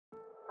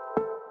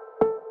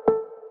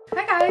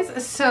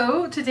guys,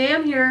 so today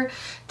I'm here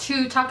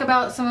to talk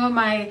about some of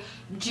my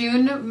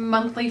June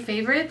monthly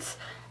favorites.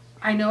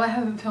 I know I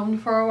haven't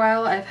filmed for a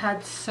while. I've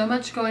had so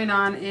much going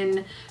on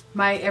in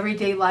my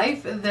everyday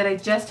life that I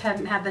just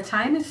hadn't had the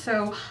time,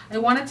 so I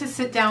wanted to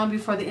sit down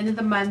before the end of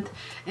the month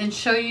and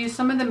show you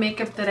some of the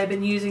makeup that I've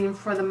been using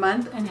for the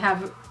month and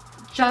have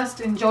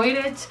just enjoyed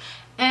it.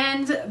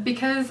 And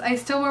because I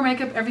still wear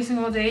makeup every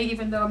single day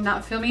even though I'm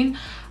not filming,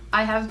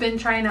 I have been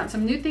trying out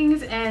some new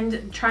things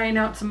and trying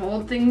out some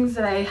old things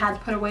that I had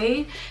put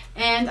away,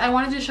 and I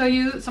wanted to show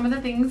you some of the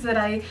things that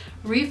I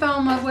fell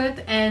in love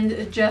with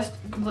and just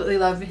completely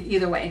love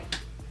either way.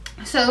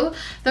 So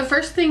the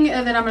first thing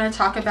that I'm going to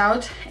talk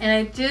about, and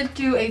I did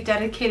do a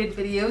dedicated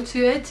video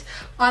to it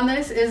on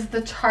this, is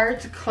the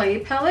Tarte clay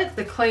palette,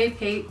 the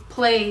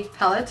play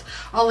palette.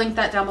 I'll link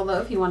that down below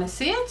if you want to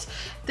see it.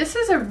 This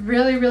is a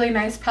really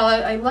nice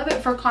palette. I love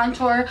it for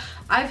contour.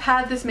 I've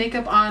had this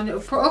makeup on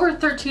for over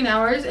 13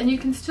 hours and you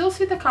can still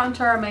see the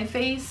contour on my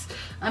face.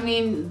 I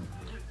mean,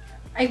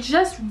 I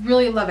just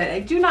really love it. I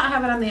do not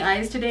have it on the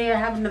eyes today. I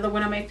have another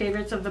one of my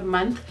favorites of the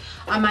month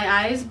on my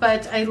eyes,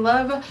 but I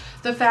love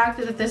the fact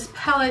that this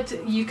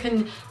palette, you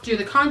can do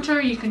the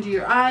contour, you can do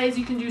your eyes,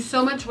 you can do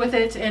so much with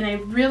it, and I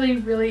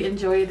really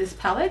enjoy this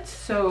palette.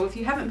 So if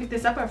you haven't picked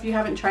this up or if you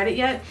haven't tried it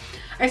yet,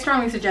 I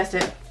strongly suggest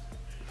it.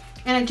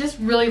 And I just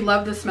really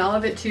love the smell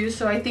of it too,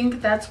 so I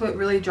think that's what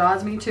really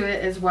draws me to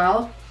it as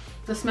well.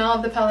 The smell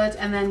of the palette,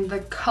 and then the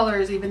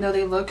colors, even though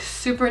they look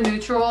super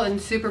neutral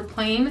and super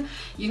plain,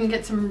 you can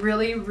get some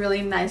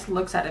really nice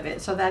looks out of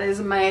it. So that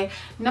is my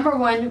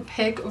 #1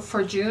 pick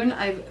for June.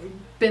 I've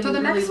been so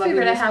the next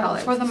favorite I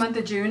have for the month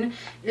of June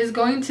is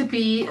going to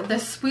be the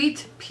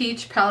Sweet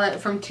Peach palette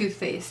from Too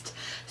Faced.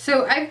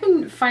 So I've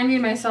been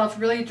finding myself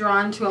really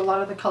drawn to a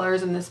lot of the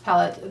colors in this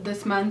palette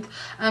this month.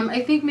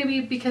 I think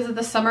maybe because of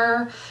the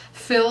summer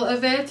feel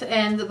of it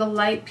and the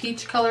light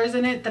peach colors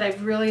in it that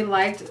I've really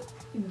liked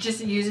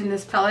just using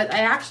this palette.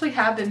 I actually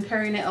have been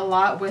pairing it a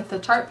lot with the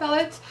Tarte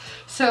palette.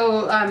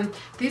 So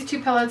these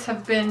two palettes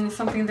have been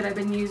something that I've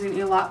been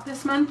using a lot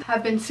this month.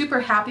 I've been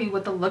super happy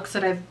with the looks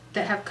that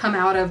have come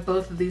out of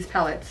both of these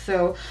palettes.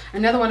 So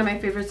another one of my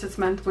favorites this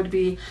month would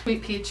be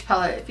Sweet Peach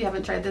palette. If you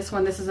haven't tried this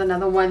one, this is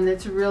another one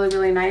that's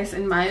really nice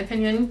in my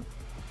opinion.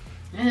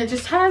 And it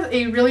just has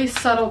a really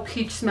subtle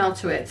peach smell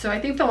to it. So I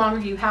think the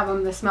longer you have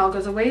them, the smell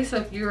goes away. So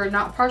if you're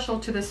not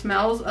partial to the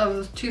smells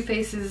of Too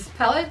Faced's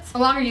palettes, the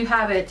longer you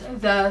have it,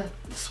 the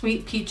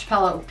Sweet Peach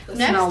palette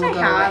smell will go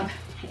away. Next I have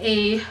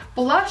a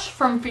blush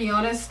from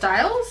FIONA's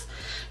STILES.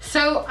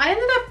 So I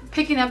ended up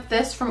picking up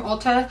this from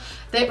Ulta.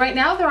 Right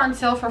now they're on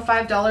sale for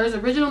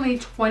 $5, originally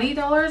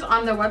 $20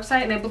 on their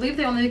website, and I believe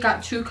they only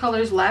got 2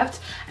 colors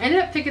left. I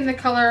ended up picking the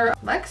color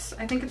Lex,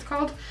 I think it's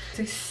called. It's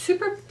a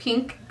super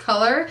pink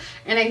color,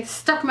 and I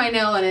stuck my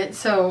nail in it,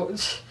 so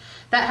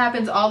that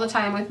happens all the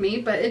time with me,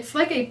 but it's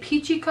like a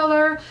peachy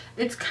color.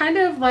 It's kind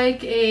of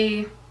like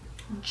a,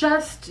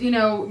 just, you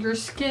know, your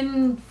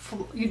skin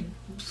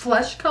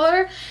flesh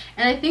color,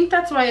 and I think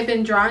that's why I've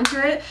been drawn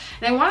to it.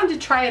 And I wanted to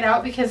try it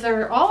out because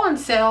they're all on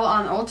sale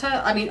on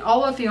Ulta. I mean,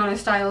 all of FIONA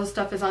STILES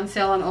stuff is on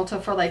sale on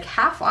Ulta for like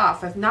half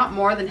off, if not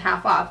more than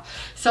half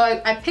off. So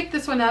I picked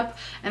this one up,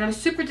 and I'm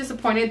super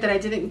disappointed that I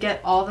didn't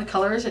get all the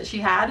colors that she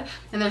had,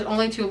 and there's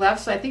only 2 left.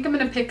 So I think I'm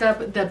going to pick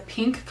up the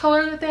pink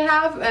color that they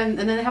have, and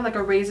then they have like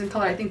a raisin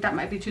color. I think that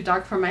might be too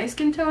dark for my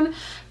skin tone,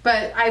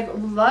 but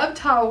I've loved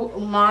how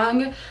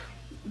long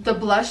the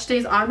blush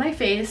stays on my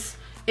face.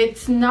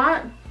 It's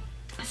not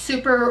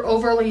super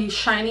overly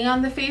shiny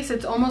on the face.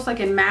 It's almost like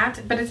a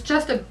matte, but it's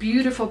just a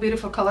beautiful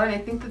color, and I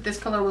think that this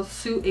color will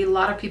suit a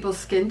lot of people's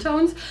skin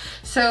tones.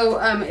 So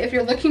if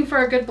you're looking for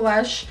a good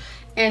blush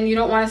and you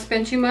don't want to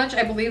spend too much,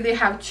 I believe they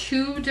have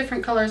 2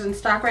 different colors in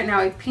stock right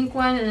now, a pink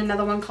one and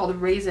another one called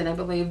Raisin, I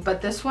believe.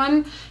 But this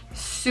one,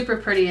 super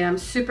pretty, and I'm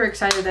super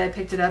excited that I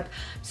picked it up.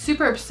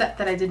 Super upset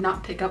that I did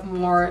not pick up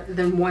more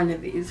than 1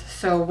 of these.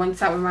 So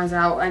once that one runs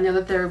out, I know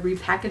that they're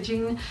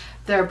repackaging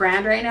their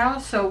brand right now,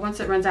 so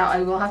once it runs out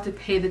I will have to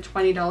pay the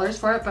 $20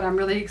 for it, but I'm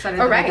really excited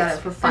that I got it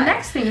for $5. The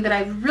next thing that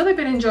I've really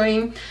been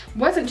enjoying,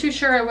 wasn't too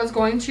sure I was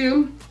going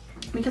to,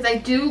 because I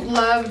do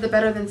love the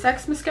Better Than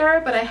Sex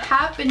mascara, but I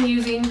have been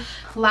using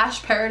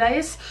Lash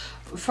Paradise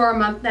for a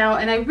month now,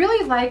 and I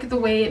really like the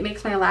way it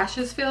makes my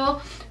lashes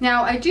feel.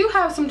 Now I do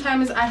have,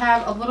 sometimes I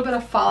have a little bit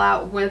of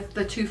fallout with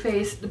the Too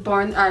Faced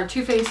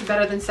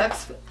Better Than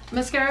Sex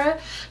mascara,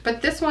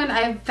 but this one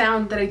I've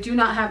found that I do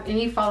not have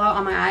any fallout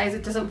on my eyes.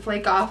 It doesn't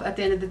flake off at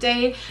the end of the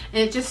day,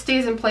 and it just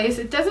stays in place.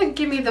 It doesn't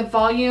give me the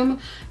volume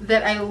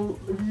that I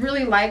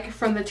really like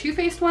from the Too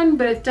Faced one,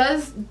 but it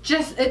does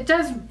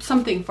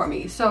something for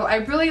me. So I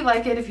really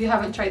like it. If you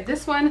haven't tried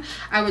this one,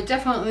 I would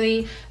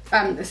definitely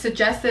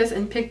suggest this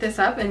and pick this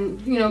up and,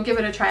 you know, give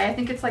it a try. I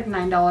think it's like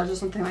 $9 or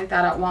something like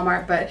that at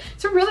Walmart, but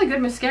it's a really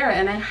good mascara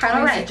and I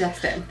highly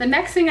suggest it. The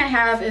next thing I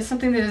have is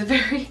something that is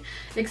very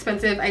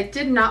expensive. I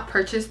did not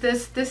purchase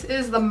this. This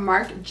is the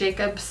Marc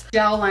Jacobs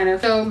gel liner.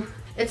 So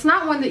it's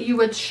not one that you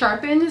would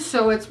sharpen,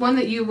 so it's one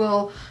that you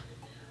will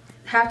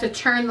have to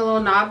turn the little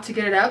knob to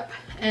get it up.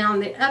 And on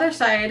the other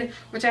side,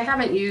 which I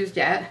haven't used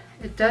yet,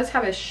 it does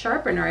have a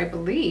sharpener, I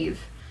believe.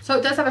 So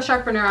it does have a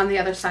sharpener on the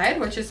other side,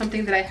 which is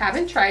something that I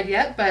haven't tried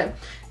yet, but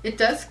it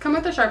does come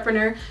with a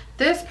sharpener.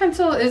 This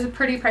pencil is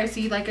pretty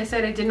pricey. Like I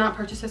said, I did not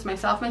purchase this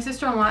myself. My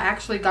sister-in-law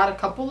actually got a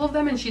couple of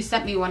them and she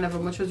sent me one of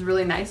them, which was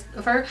really nice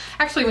of her.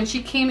 Actually, when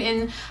she came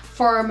in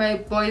for my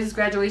boys'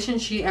 graduation,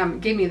 she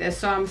gave me this.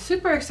 So I'm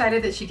super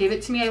excited that she gave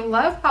it to me. I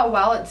love how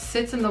well it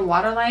sits in the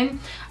waterline.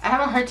 I have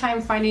a hard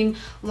time finding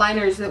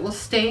liners that will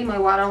stay in my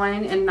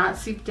waterline and not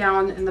seep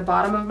down in the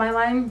bottom of my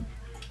line.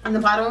 On the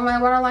bottom of my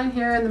waterline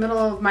here in the middle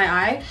of my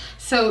eye.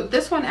 So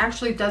this one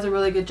actually does a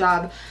really good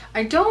job.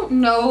 I don't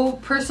know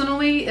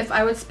personally if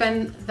I would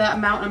spend the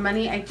amount of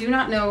money. I do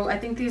not know. I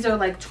think these are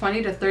like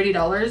 $20 to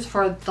 $30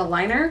 for the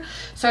liner.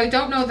 So I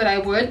don't know that I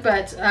would,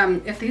 but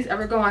if these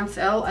ever go on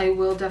sale, I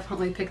will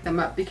definitely pick them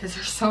up because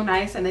they're so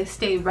nice and they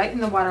stay right in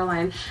the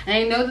waterline. And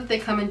I know that they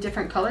come in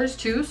different colors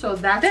too, so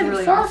that's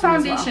really awesome. For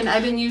foundation,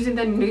 I've been using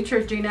the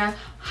NEUTROGENA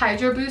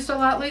Hydro Boost a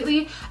lot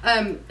lately.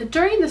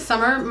 During the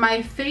summer,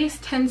 my face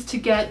tends to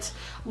get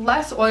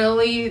less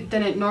oily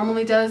than it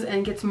normally does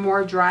and gets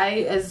more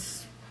dry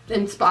as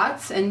in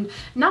spots, and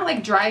not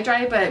like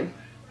dry but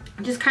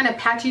just kind of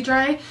patchy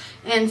dry.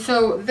 And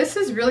so this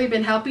has really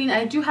been helping.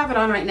 I do have it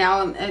on right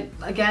now, and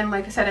again,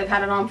 like I said, I've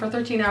had it on for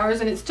 13 hours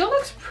and it still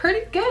looks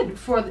pretty good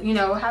for, you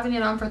know, having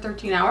it on for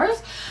 13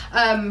 hours.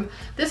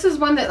 This is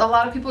one that a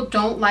lot of people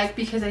don't like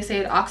because they say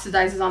it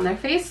oxidizes on their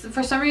face.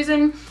 For some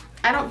reason,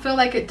 I don't feel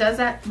like it does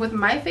that with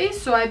my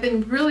face, so I've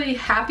been really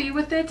happy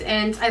with it,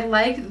 and I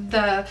like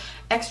the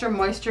extra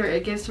moisture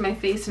it gives to my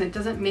face, and it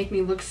doesn't make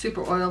me look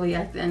super oily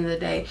at the end of the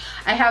day.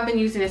 I have been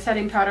using a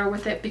setting powder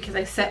with it because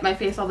I set my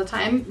face all the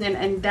time,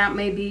 and that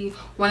may be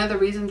one of the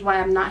reasons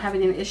why I'm not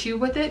having an issue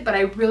with it, but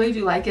I really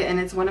do like it, and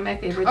it's one of my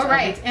favorites.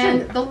 Alright,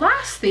 and the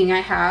last thing I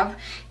have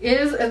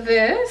is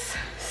this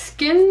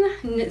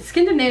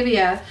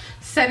Skindinavia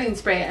setting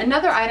spray,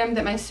 another item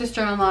that my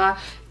sister-in-law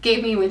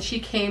gave me when she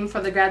came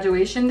for the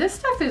graduation. This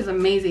stuff is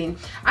amazing.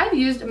 I've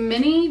used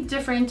many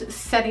different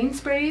setting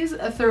sprays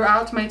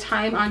throughout my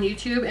time on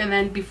YouTube and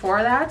then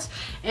before that,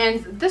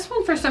 and this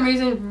one for some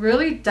reason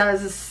really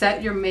does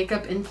set your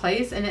makeup in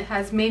place, and it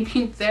has made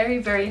me very,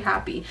 very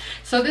happy.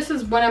 So this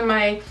is one of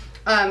my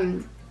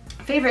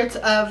favorites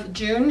of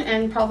June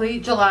and probably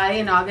July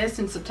and August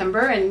and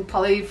September, and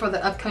probably for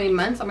the upcoming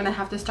months. I'm gonna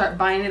have to start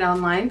buying it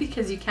online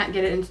because you can't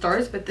get it in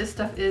stores, but this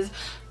stuff is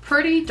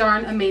pretty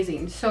darn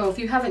amazing. So if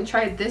you haven't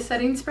tried this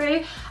setting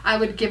spray, I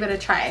would give it a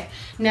try.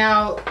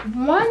 Now,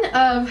 one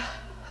of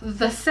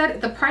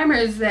the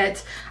primers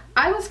that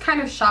I was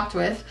kind of shocked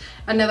with,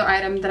 another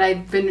item that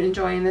I've been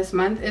enjoying this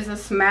month, is a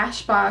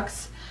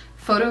SMASHBOX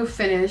Photo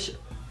Finish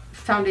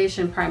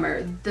foundation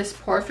primer, this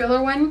pore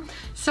filler one.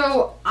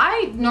 So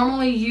I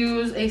normally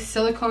use a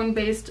silicone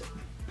based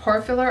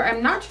pore filler.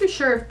 I'm not too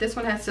sure if this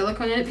one has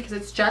silicone in it because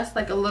it's just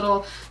like a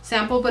little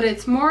sample, but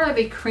it's more of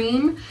a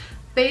cream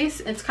base.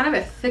 It's kind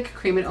of a thick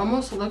cream. It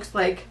almost looks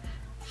like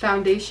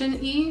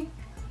foundation-y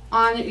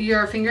on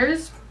your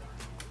fingers,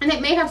 and it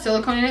may have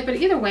silicone in it, but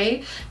either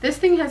way, this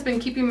thing has been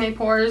keeping my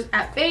pores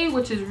at bay,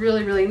 which is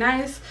really, really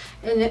nice.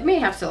 And it may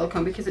have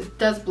silicone because it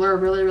does blur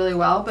really, really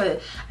well,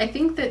 but I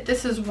think that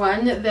this is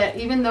one that,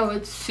 even though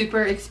it's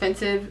super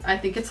expensive, I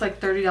think it's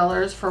like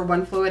 $30 for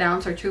 1 fluid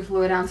ounce or 2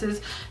 fluid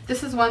ounces,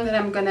 this is one that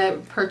I'm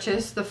gonna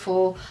purchase the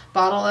full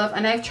bottle of.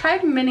 And I've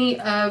tried many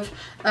of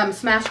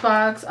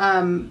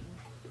SMASHBOX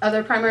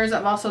other primers.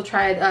 I've also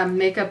tried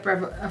Makeup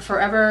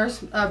Forever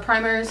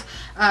primers.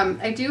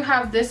 I do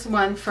have this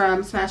one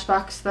from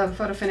SMASHBOX, the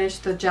Photo Finish,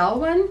 the gel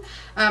one.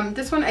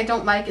 This one I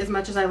don't like as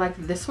much as I like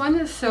this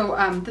one,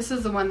 so this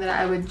is the one that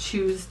I would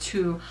choose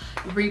to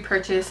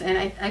repurchase,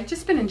 and I've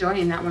just been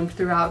enjoying that one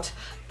throughout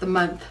the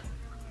month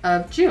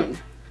of June.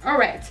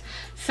 Alright,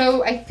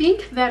 so I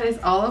think that is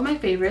all of my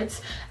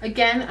favorites.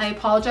 Again, I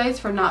apologize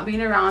for not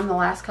being around the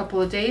last couple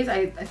of days.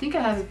 I think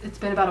it's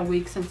been about a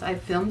week since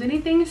I've filmed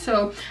anything,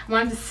 so I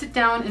wanted to sit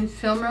down and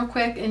film real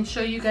quick and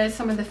show you guys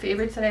some of the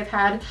favorites that I've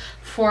had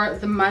for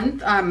the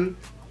month.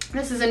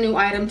 This is a new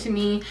item to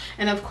me,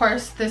 and of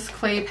course this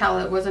clay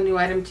palette was a new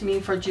item to me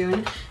for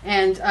June,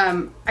 and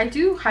I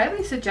do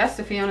highly suggest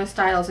the FIONA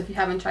STILES if you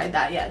haven't tried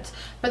that yet.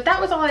 But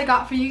that was all I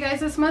got for you guys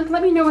this month.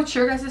 Let me know what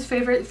your guys'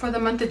 favorite for the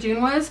month of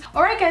June was.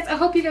 Alright guys, I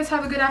hope you guys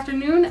have a good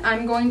afternoon.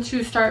 I'm going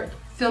to start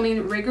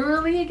filming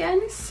regularly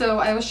again, so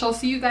I shall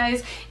see you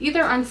guys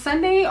either on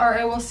Sunday or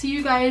I will see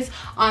you guys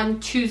on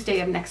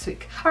Tuesday of next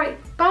week. Alright,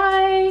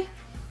 bye!